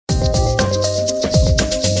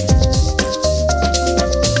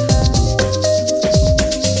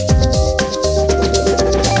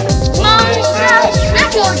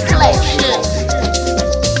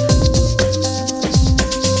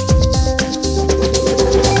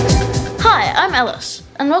Alice,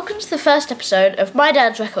 and welcome to the first episode of My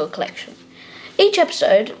Dad's Record Collection. Each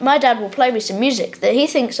episode, my dad will play me some music that he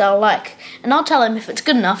thinks I'll like, and I'll tell him if it's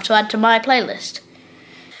good enough to add to my playlist.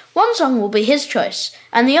 One song will be his choice,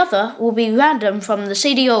 and the other will be random from the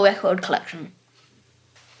CD or record collection.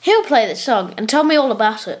 He'll play this song and tell me all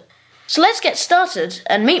about it. So let's get started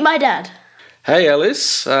and meet my dad. Hey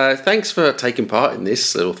Alice, thanks for taking part in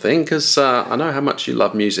this little thing, because I know how much you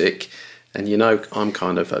love music, and you know I'm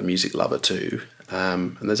kind of a music lover too.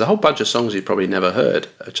 And there's a whole bunch of songs you've probably never heard,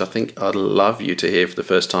 which I think I'd love you to hear for the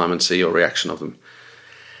first time and see your reaction of them.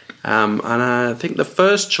 And I think the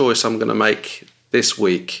first choice I'm going to make this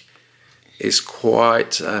week is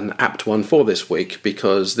quite an apt one for this week,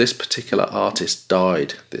 because this particular artist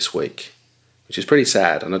died this week, which is pretty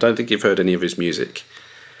sad, and I don't think you've heard any of his music.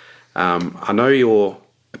 I know you're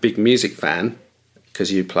a big music fan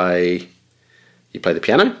because you play the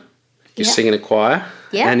piano, you sing in a choir,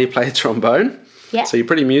 and you play the trombone. Yeah. So you're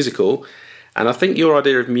pretty musical, and I think your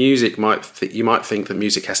idea of music you might think that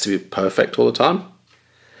music has to be perfect all the time.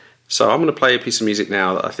 So I'm going to play a piece of music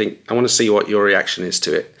now that I want to see what your reaction is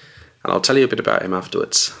to it, and I'll tell you a bit about him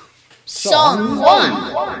afterwards. Song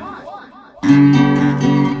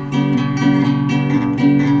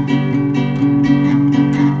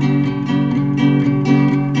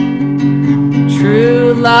 1.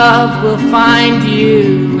 True love will find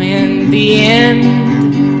you in the end.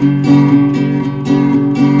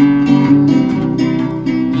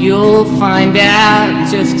 You'll find out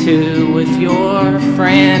just who was your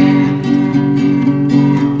friend.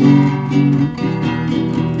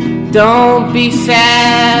 Don't be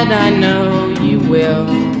sad, I know you will.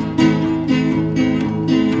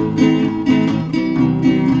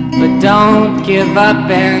 But don't give up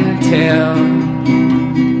until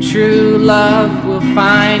true love will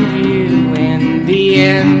find you in the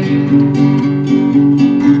end.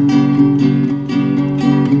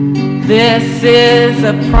 This is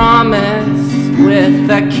a promise with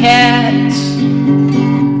a catch.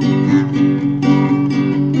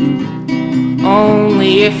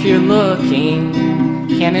 Only if you're looking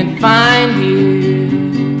can it find you.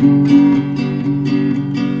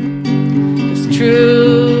 'Cause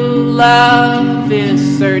true love is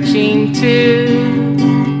searching too.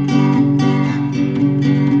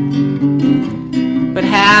 But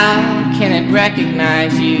how can it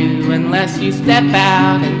recognize you unless you step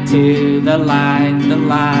out into the light, the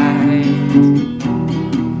light?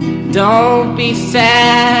 Don't be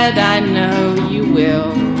sad, I know you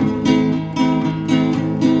will.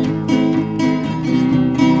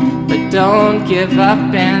 But don't give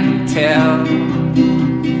up until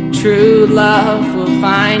true love will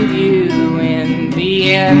find you in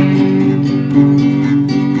the end.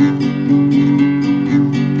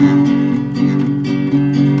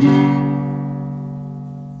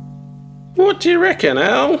 What do you reckon,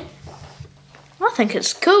 Al? I think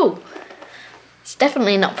it's cool. It's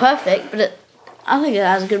definitely not perfect, but I think it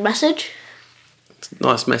has a good message. It's a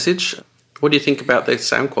nice message. What do you think about the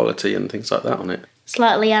sound quality and things like that on it?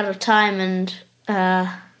 Slightly out of time and out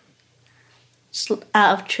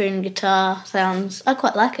of tune guitar sounds. I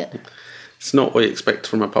quite like it. It's not what you expect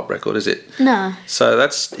from a pop record, is it? No. So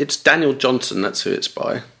it's Daniel Johnston, that's who it's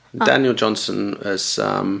by. Oh. Daniel Johnston has,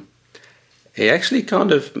 he actually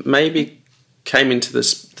kind of maybe came into the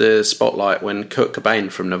spotlight when Kurt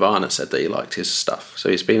Cobain from Nirvana said that he liked his stuff. So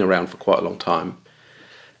he's been around for quite a long time.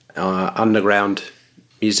 Underground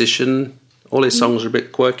musician. All his songs are a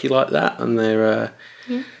bit quirky like that, and they're,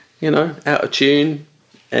 out of tune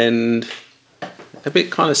and a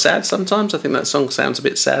bit kind of sad sometimes. I think that song sounds a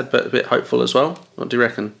bit sad, but a bit hopeful as well. What do you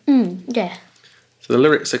reckon? Yeah. So the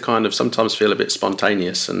lyrics are kind of sometimes feel a bit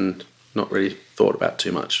spontaneous and not really thought about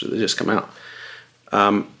too much. They just come out.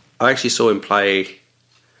 I actually saw him play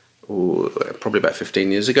probably about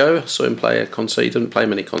 15 years ago. I saw him play a concert. He didn't play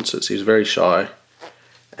many concerts. He was very shy.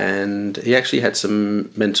 And he actually had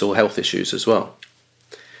some mental health issues as well.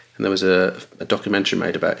 And there was a documentary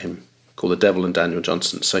made about him called The Devil and Daniel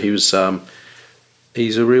Johnston. So he was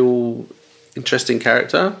he's a real interesting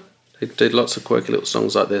character. He did lots of quirky little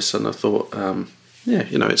songs like this, and I thought,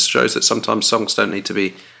 it shows that sometimes songs don't need to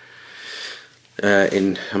be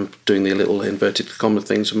I'm doing the little inverted comma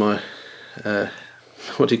things with my,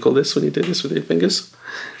 what do you call this when you do this with your fingers?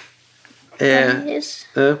 Bunny ears.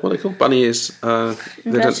 What are they called? Bunny ears. They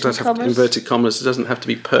don't have inverted commas. It doesn't have to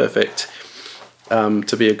be perfect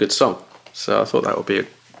to be a good song. So I thought that would be a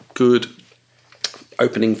good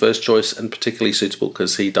opening first choice, and particularly suitable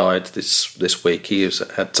because he died this week. He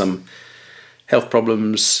had some health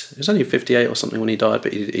problems. He was only 58 or something when he died,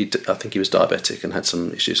 but I think he was diabetic and had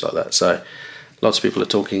some issues like that. So lots of people are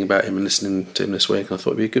talking about him and listening to him this week, and I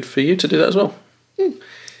thought it'd be good for you to do that as well.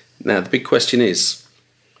 Now, the big question is,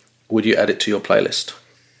 would you add it to your playlist?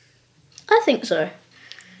 I think so.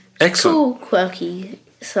 Excellent. Cool, quirky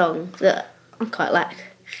song that I quite like.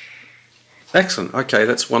 Excellent. Okay,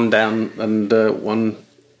 that's one down and one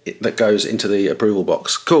that goes into the approval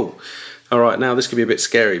box. Cool. All right, now this could be a bit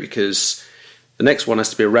scary because the next one has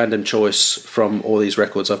to be a random choice from all these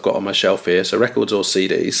records I've got on my shelf here. So records or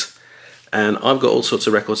CDs. And I've got all sorts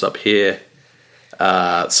of records up here.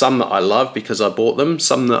 Some that I love because I bought them.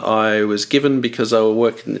 Some that I was given because I was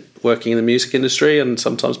working in the music industry. And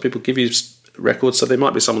sometimes people give you records, so there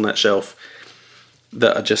might be some on that shelf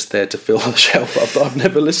that are just there to fill the shelf up that I've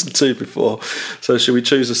never listened to before. So should we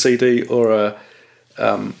choose a CD or a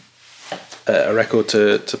record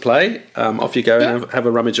to play? Off you go and have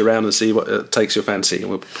a rummage around and see what takes your fancy, and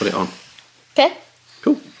we'll put it on. Okay.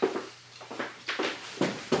 Cool.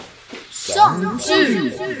 Song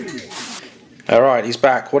 2. All right, he's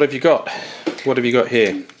back. What have you got? What have you got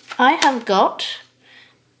here? I have got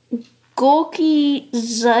Gorky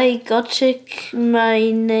Zygotic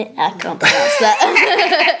Mine. I can't pronounce that.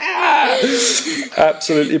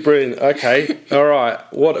 Absolutely brilliant. Okay, all right.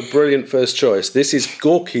 What a brilliant first choice. This is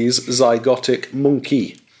Gorky's Zygotic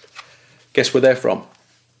Monkey. Guess where they're from?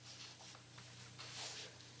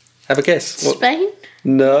 Have a guess. What? Spain?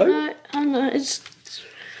 No. No, I don't know. It's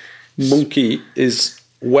Monkey is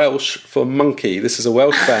Welsh for monkey. This is a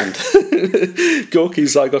Welsh band. Gorky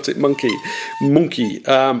Zygotic Monkey.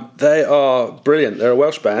 They are brilliant. They're a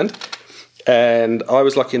Welsh band. And I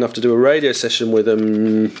was lucky enough to do a radio session with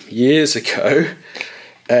them years ago.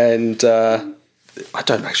 And I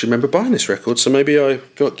don't actually remember buying this record, so maybe I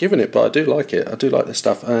got given it, but I do like it. I do like their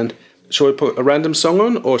stuff. And shall we put a random song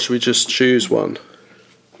on, or should we just choose one?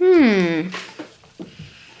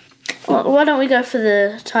 Well, why don't we go for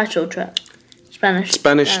the title track?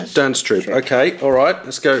 Spanish Dance Troupe. Okay, all right.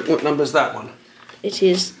 Let's go. What number's that one? It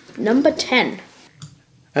is number 10.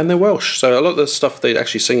 And they're Welsh, so a lot of the stuff they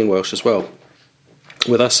actually sing in Welsh as well.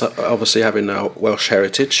 With us obviously having our Welsh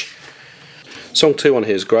heritage. Song 2 on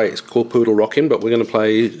here is great. It's called Poodle Rockin', but we're going to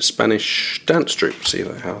play Spanish Dance Troupe. See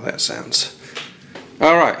how that sounds.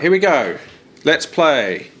 All right, here we go. Let's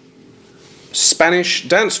play Spanish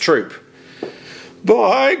Dance Troupe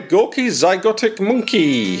by Gorky Zygotic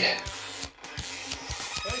Monkey.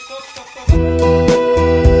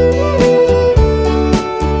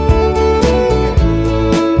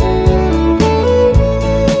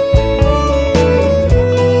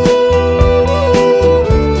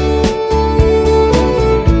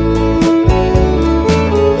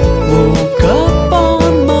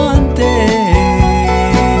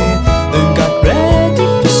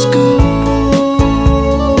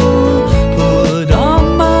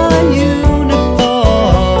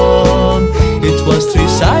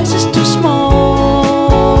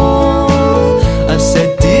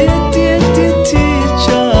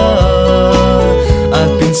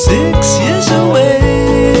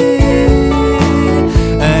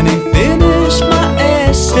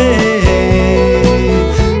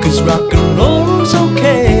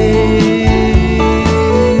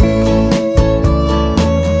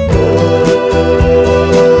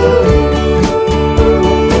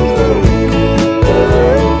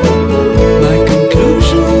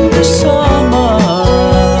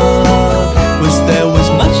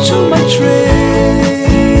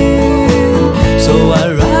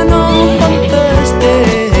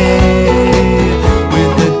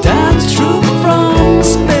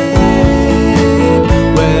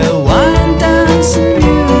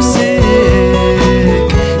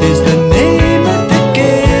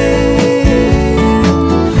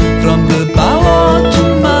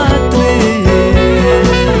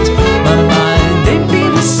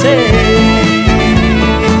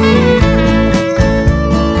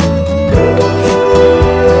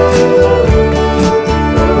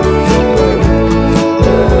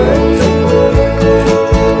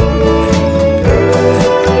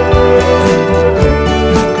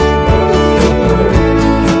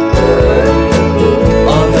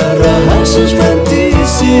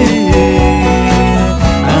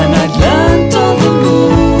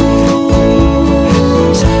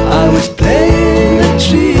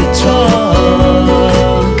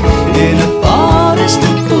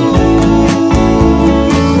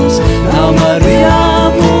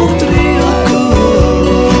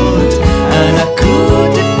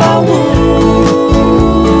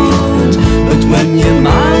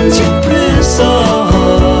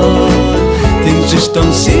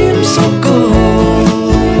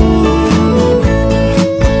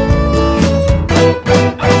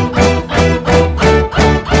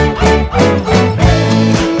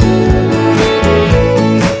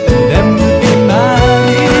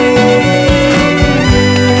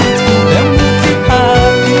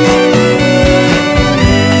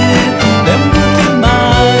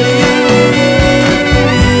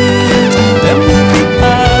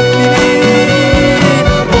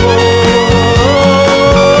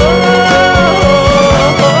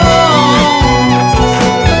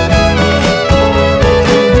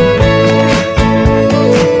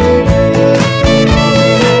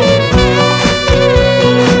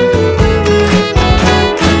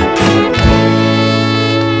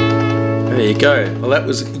 that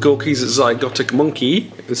was Gorky's Zygotic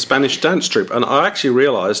Monkey, the Spanish dance troupe. And I actually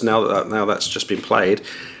realised now that's just been played,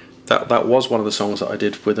 that was one of the songs that I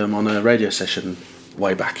did with them on a radio session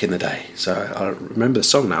way back in the day. So I remember the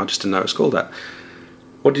song now, I just didn't know it was called that.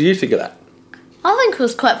 What did you think of that? I think it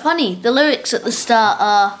was quite funny. The lyrics at the start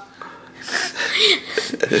are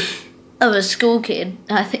of a school kid.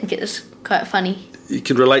 I think it's quite funny. You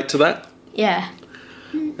could relate to that? Yeah.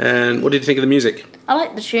 And what did you think of the music? I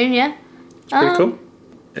like the tune, yeah. It's pretty cool.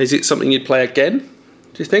 Is it something you'd play again,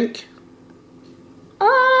 do you think?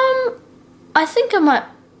 I think I might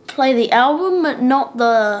play the album, but not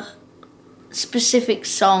the specific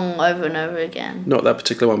song over and over again. Not that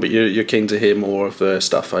particular one, but you're keen to hear more of the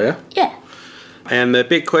stuff, are you? Yeah. And the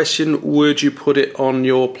big question, would you put it on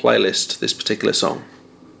your playlist, this particular song?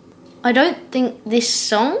 I don't think this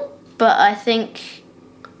song, but I think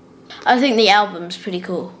the album's pretty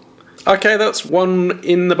cool. Okay, that's one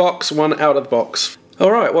in the box, one out of the box.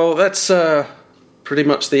 All right, well, that's pretty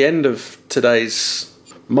much the end of today's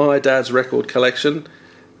My Dad's Record Collection.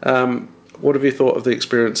 What have you thought of the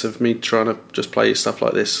experience of me trying to just play stuff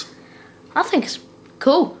like this? I think it's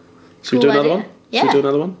cool. Should we do another one? Yeah. Should we do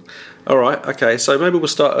another one? All right, okay, so maybe we'll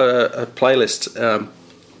start a playlist.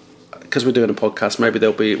 Because we're doing a podcast, maybe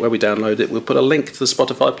there'll be, where we download it, we'll put a link to the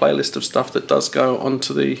Spotify playlist of stuff that does go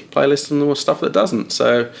onto the playlist and the stuff that doesn't.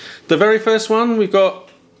 So the very first one, we've got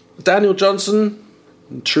Daniel Johnston,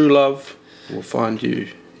 True Love Will Find You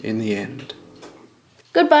in the End.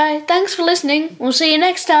 Goodbye. Thanks for listening. We'll see you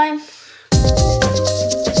next time.